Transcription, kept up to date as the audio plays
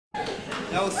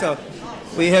Now, so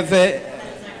we have a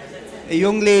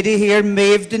young lady here,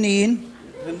 Maeve Deneen.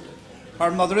 And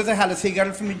her mother is a Hallisey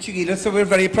girl from Inchigeela, so we're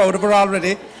very proud of her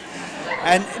already.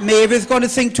 And Maeve is going to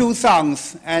sing two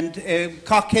songs, and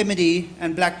Cock-Hemedy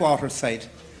and Blackwater Side.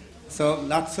 So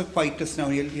lots of quietness now,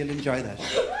 you'll enjoy that.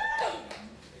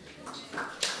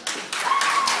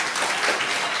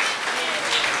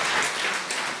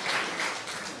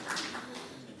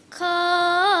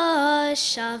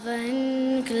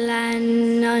 Shavan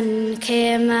glen on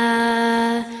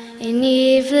kema in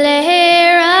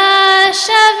Ivlera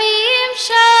Shavim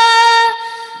Sha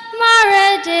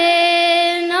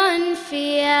Maradin on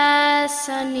Fia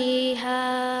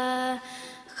Saniha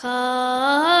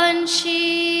Khan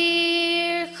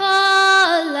Shir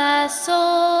Khala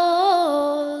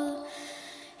Sol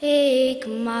Ik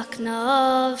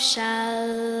Maknov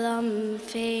Shalom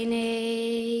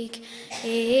Fenig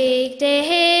Ik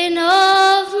dehin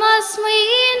of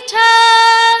maswinta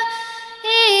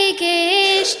Ik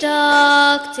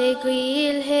ishtak te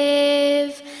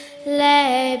gwilhiv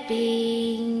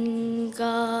lebing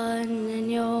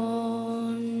ganyon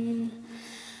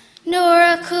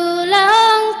Nura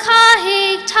kulang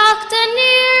kahig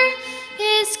takdanir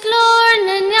Is glor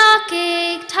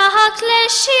nanyakig tahak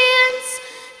leshins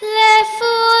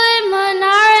Lefui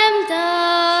manarem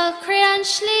da krian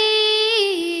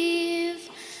shliv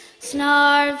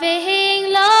Snarving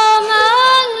long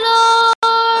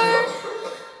anglor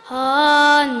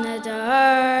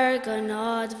Hanadar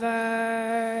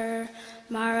ganadver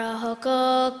Marahoko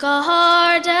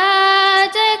gaharda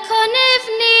de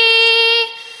konivni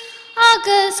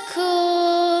Agus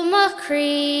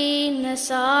kumakri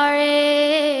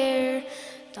nasarir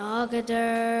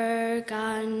Dagadar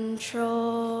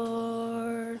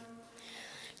gantror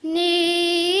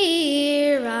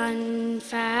Niran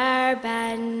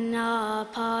farban na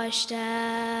pashta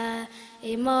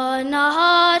Imona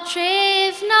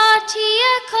triv na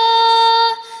tiaka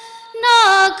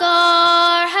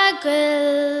Nagar hagil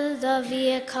da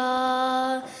viaka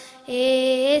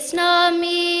Is na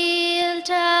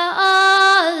milta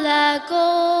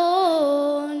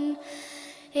alagon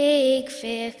Ik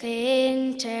fik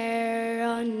inter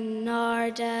on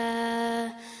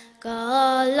narda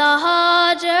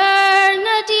Galahader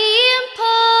na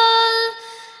dimpel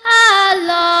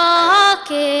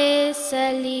Alake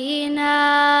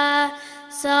Selina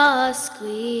sa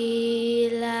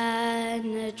squila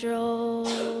na dro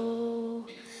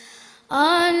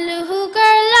On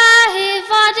lugar lahi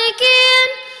vadigin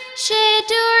She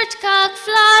durt kak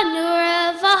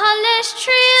flanura vahalish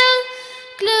trill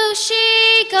Glushi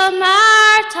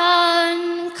gamartan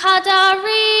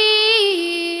kadarir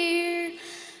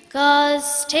Gaz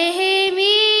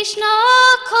tehemish na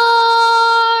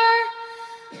kor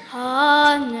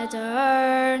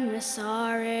Hanadar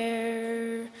nasarir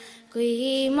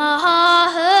Gui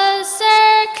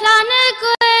mahahuser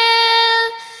clanagwil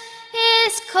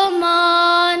Is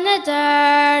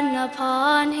comanadar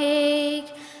napanhig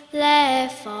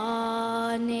Lefanig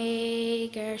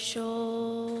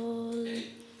ershol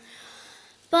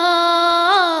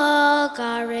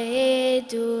Bagare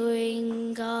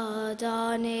doing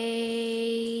gadane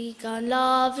Gan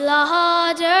love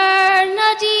lahader na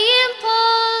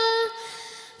dimpel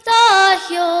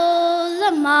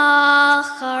Dahyol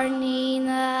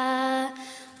macharnina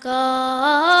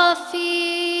Gafir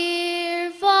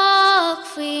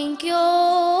vakfingyo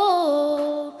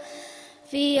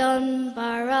Vion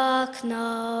barak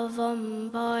navam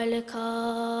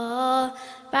balika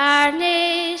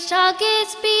Barnish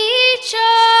agis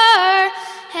beecher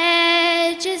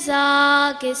Hedges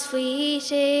agis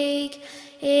fweetig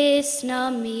Is na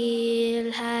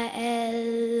mil ha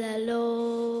ellalo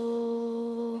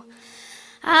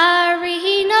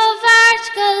Arino vart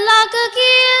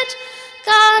galagagid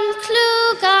Gan clu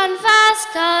gan vas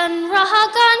gan raha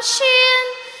gan shin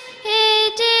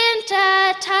Idinta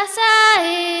tasa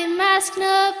mask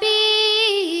na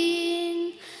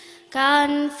bin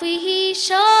Gan fwi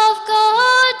shov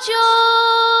gojo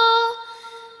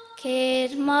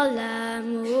Kid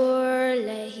malamur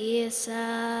lehisa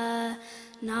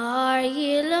Nar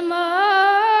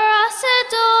yilamur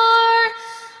asador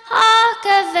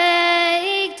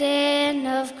Hakaveig din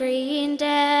of green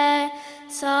de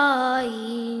Sa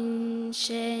ancient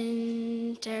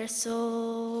so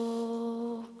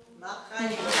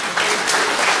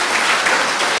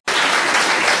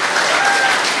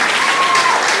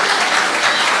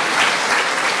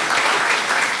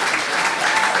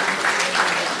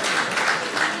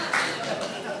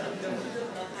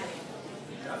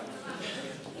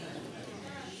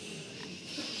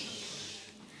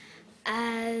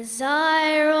As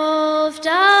I roved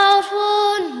out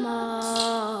one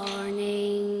morning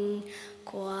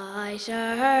Right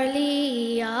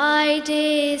early I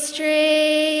did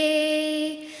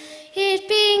stray, it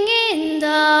being in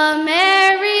the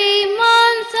merry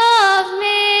month of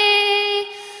May,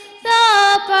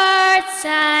 the birds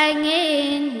sang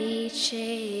in each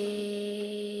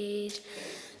shade.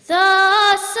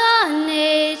 The sun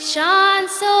it shone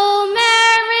so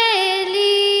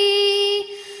merrily,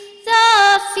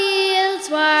 the fields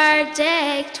were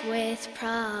decked with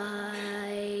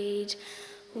pride,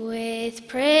 with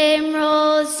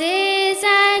primroses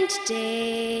and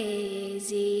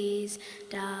daisies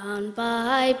down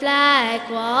by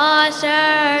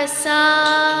Blackwater's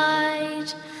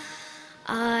side.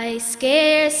 I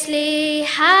scarcely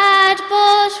had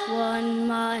but 1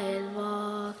 mile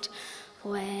walked,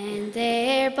 when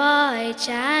there by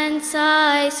chance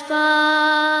I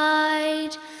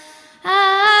spied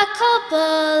a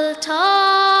couple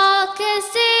talk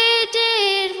as they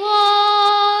did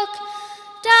walk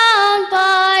down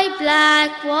by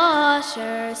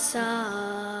Blackwater's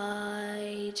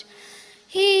side.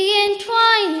 He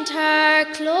entwined her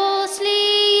closely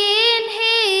in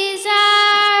his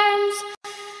arms,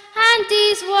 and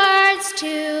these words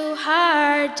to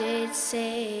her did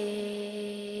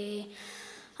say,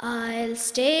 I'll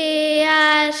stay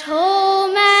at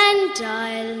home and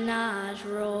I'll not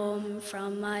roam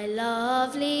from my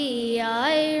lovely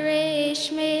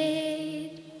Irish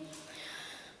maid.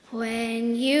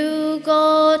 When you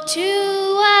go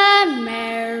to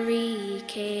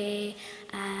America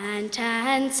and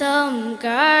handsome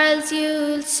girls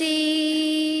you'll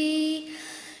see,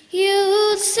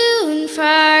 you'll soon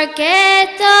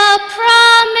forget the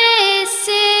promises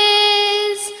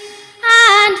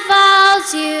and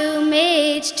vows you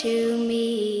made to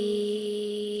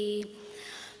me.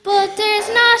 But there's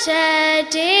not a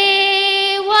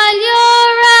day while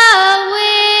you're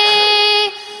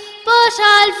away but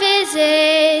I'll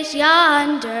visit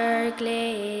yonder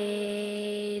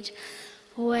glade,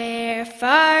 where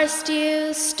first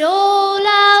you stole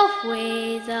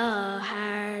away the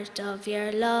heart of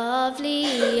your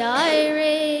lovely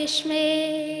Irish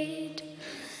maid.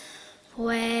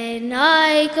 When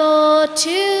I go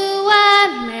to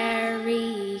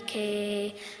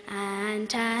America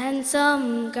and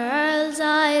handsome girls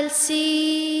I'll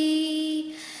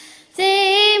see,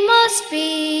 they must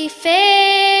be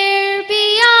fair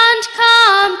beyond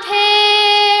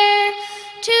compare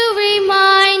to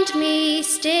remind me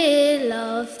still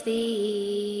of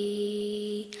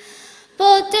thee.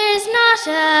 But there's not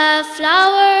a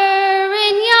flower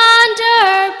in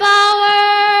yonder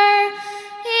bower,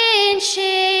 in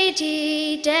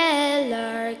shady dell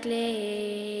or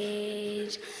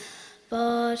glade,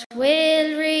 but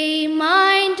will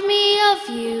remind me of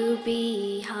you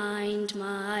behind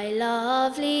my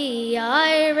lovely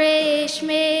Irish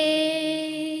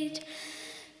maid.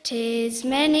 'Tis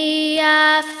many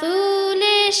a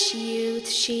foolish youth,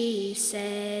 she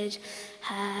said,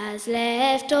 has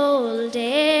left old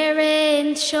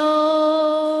Erin's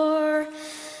shore.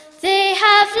 They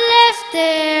have left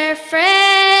their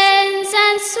friends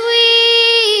and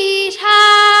sweethearts,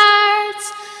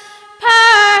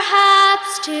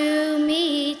 perhaps to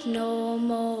meet no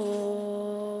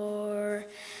more.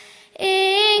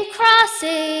 In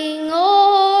crossing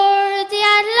o'er the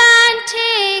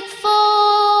Atlantic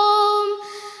foam,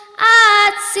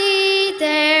 at sea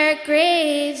their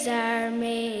graves are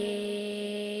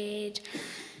made.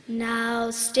 Now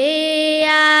stay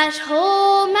at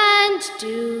home and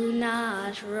do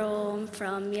not roam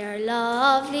from your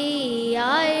lovely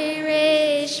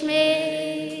Irish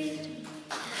maid.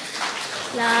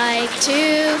 Like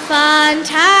two fond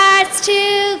hearts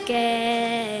together,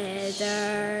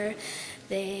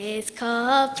 this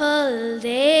couple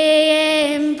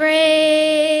they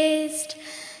embraced,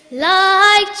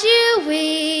 like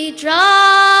dewy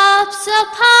drops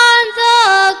upon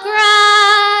the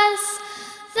grass.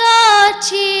 The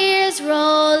tears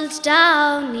rolled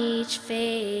down each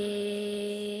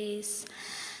face,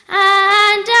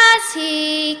 and as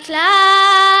he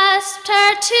clasped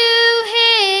her to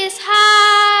his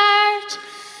heart,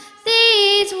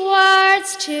 these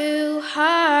words to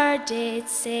her did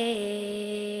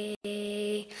say,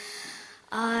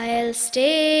 I'll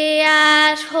stay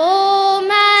at home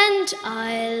and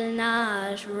I'll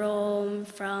not roam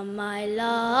from my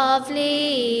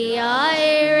lovely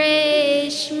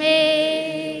Irish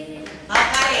maid.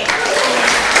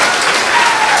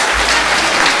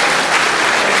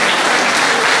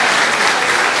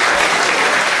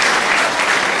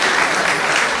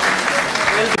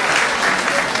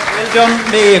 Well done,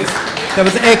 Maeve. That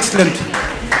was excellent.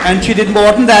 And she did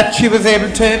more than that. She was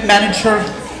able to manage her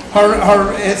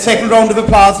second round of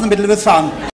applause in the middle of a song.